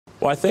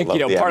Well, I think,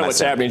 part of what's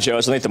happening, Joe,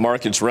 is I think the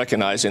market's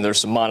recognizing there's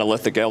some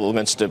monolithic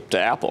elements to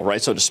Apple, right?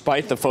 So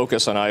despite the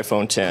focus on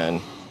iPhone 10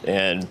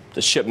 and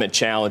the shipment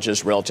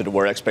challenges relative to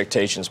where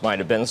expectations might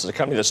have been, this is a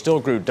company that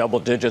still grew double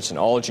digits in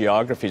all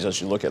geographies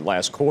as you look at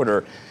last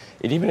quarter.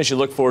 And even as you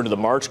look forward to the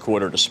March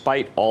quarter,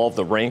 despite all of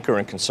the rancor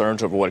and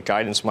concerns over what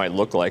guidance might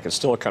look like, it's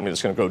still a company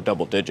that's going to grow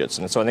double digits.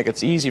 And so I think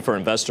it's easy for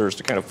investors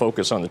to kind of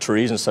focus on the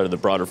trees instead of the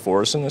broader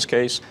forest in this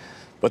case.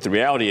 But the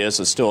reality is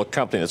it's still a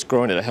company that's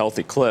growing at a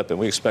healthy clip, and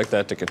we expect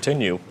that to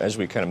continue as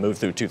we kind of move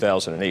through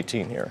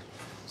 2018 here.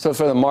 So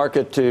for the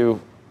market to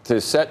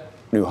set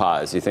new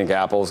highs, you think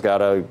Apple's got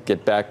to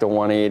get back to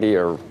 180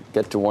 or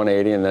get to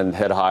 180 and then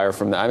head higher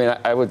from there? I mean,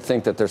 I would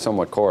think that they're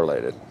somewhat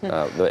correlated,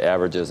 the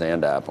averages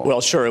and Apple. Well,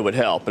 sure, it would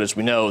help. But as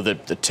we know, the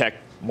tech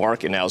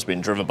market now is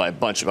being driven by a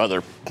bunch of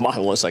other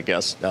monoliths, I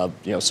guess,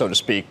 so to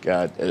speak,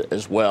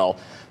 as well.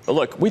 But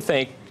look, we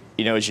think,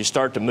 as you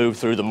start to move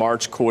through the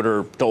March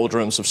quarter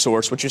doldrums of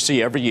sorts, which you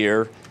see every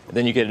year, and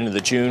then you get into the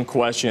June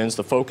questions,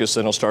 the focus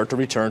then will start to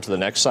return to the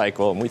next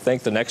cycle. And we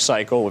think the next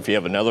cycle, if you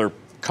have another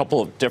couple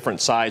of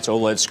different size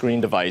OLED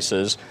screen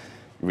devices,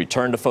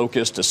 return to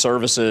focus to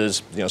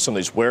services, some of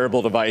these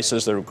wearable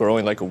devices that are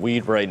growing like a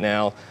weed right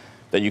now,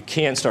 that you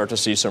can start to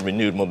see some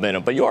renewed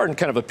momentum. But you are in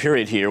kind of a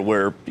period here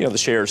where, the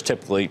shares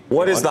typically...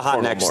 What is the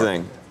hot next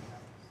thing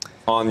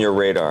on your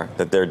radar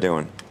that they're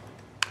doing?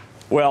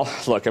 Well,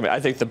 look, I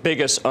think the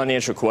biggest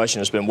unanswered question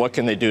has been what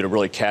can they do to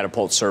really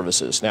catapult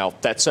services? Now,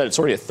 that said, it's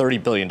already a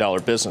 $30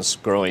 billion business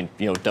growing,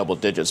 double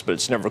digits, but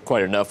it's never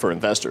quite enough for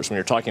investors. When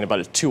you're talking about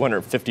a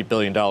 $250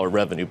 billion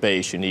revenue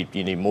base, you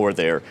need more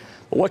there.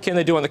 But what can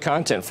they do on the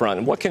content front?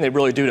 And what can they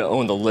really do to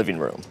own the living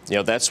room?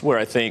 That's where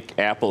I think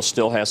Apple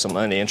still has some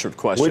unanswered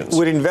questions.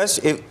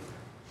 Would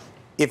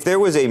if there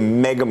was a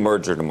mega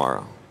merger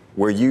tomorrow,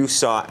 where you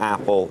saw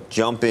Apple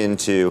jump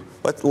into,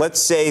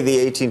 let's say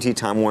the AT&T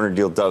Time Warner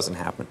deal doesn't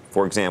happen.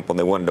 For example,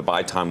 they wanted to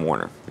buy Time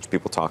Warner, which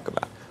people talk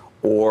about.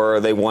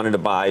 Or they wanted to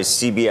buy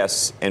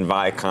CBS and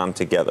Viacom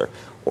together.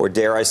 Or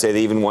dare I say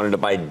they even wanted to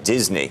buy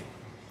Disney.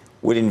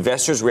 Would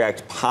investors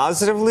react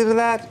positively to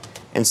that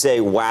and say,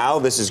 wow,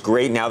 this is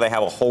great, now they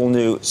have a whole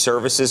new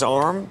services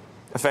arm,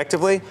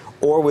 effectively?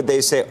 Or would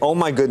they say, oh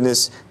my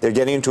goodness, they're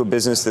getting into a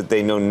business that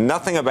they know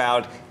nothing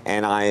about,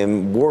 and I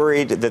am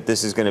worried that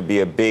this is going to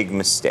be a big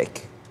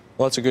mistake?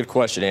 Well, that's a good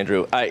question,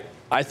 Andrew.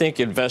 I think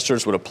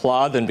investors would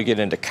applaud them to get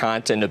into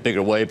content in a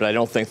bigger way, but I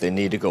don't think they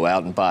need to go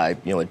out and buy,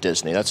 a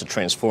Disney. That's a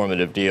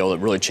transformative deal that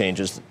really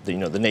changes, the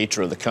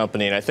nature of the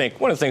company. And I think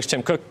one of the things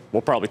Tim Cook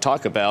will probably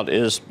talk about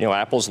is,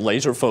 Apple's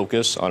laser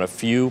focus on a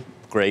few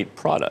great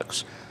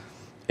products.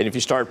 And if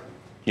you start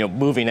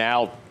moving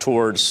out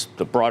towards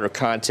the broader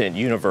content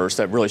universe,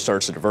 that really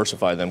starts to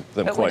diversify them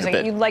quite a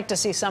bit. You'd like to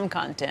see some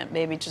content,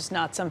 maybe just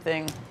not some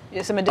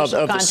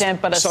additional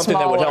content, but something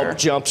that would help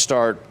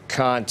jumpstart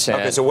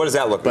content. Okay, so what does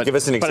that look like? Give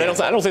us an example.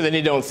 But I don't think they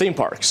need to own theme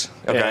parks.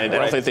 Okay, and I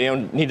don't think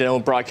they need to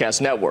own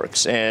broadcast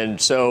networks. And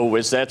so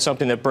is that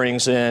something that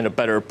brings in a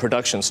better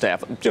production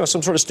staff,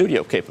 some sort of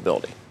studio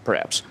capability,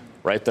 perhaps,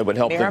 right, that would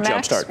help them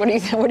jumpstart?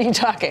 What are you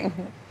talking?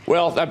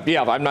 Well,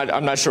 yeah, I'm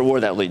not sure where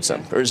that leads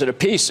them. Or is it a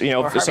piece, some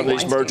of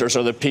these mergers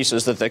are the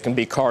pieces that can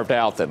be carved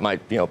out that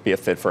might, be a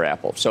fit for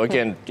Apple. So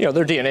again, their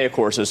DNA, of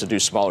course, is to do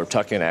smaller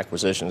tuck-in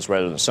acquisitions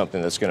rather than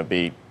something that's going to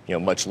be,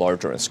 much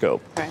larger in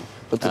scope. Right.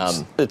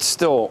 But it's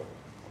still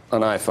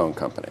an iPhone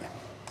company.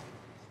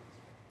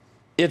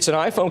 It's an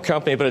iPhone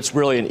company, but it's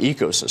really an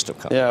ecosystem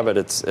company. Yeah, but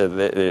it's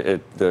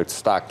the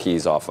stock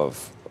keys off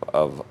of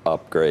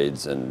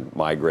upgrades and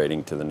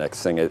migrating to the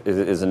next thing.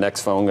 Is the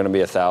next phone going to be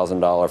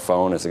 $1,000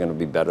 phone? Is it going to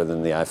be better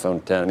than the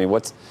iPhone 10? I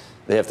mean,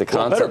 they have to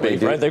constantly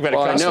do? Right? They've got to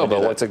I know, but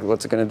that.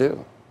 what's it going to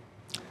do?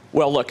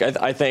 Well, look,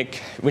 I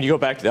think when you go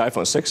back to the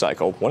iPhone 6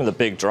 cycle, one of the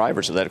big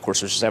drivers of that, of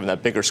course, was just having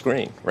that bigger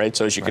screen, right?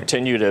 So as you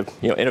continue to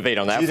innovate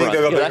on that front,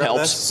 that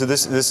helps. So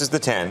this is the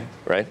 10,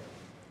 right?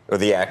 Or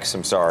the X?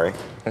 I'm sorry.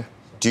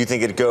 Do you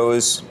think it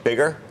goes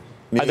bigger?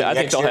 I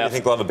think they'll have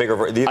a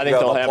bigger. I think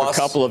they'll have a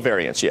couple of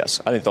variants.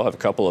 Yes, I think they'll have a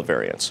couple of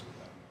variants,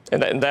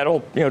 and that'll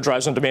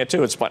drive some demand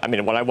too. I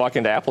mean, when I walk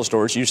into Apple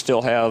stores, you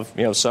still have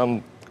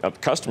some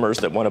customers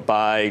that want to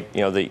buy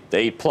the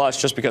 8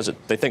 Plus just because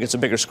they think it's a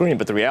bigger screen.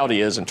 But the reality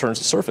is, in terms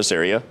of surface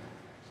area,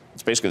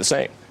 it's basically the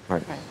same.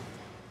 Right.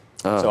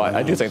 So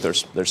I do think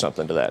there's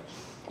something to that.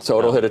 So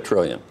it'll hit $1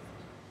 trillion.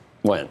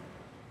 When?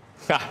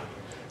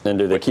 And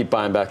do they keep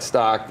buying back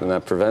stock, and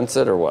that prevents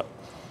it, or what?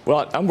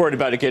 Well, I'm worried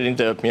about it getting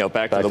to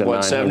back to the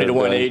 170 to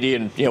 180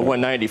 and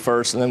 190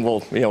 first, and then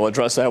we'll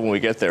address that when we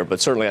get there. But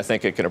certainly, I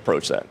think it can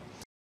approach that.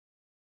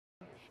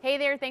 Hey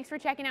there, thanks for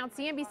checking out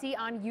CNBC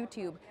on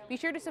YouTube. Be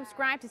sure to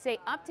subscribe to stay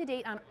up to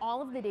date on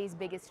all of the day's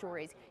biggest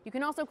stories. You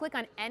can also click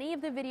on any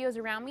of the videos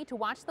around me to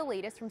watch the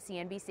latest from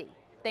CNBC.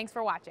 Thanks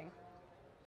for watching.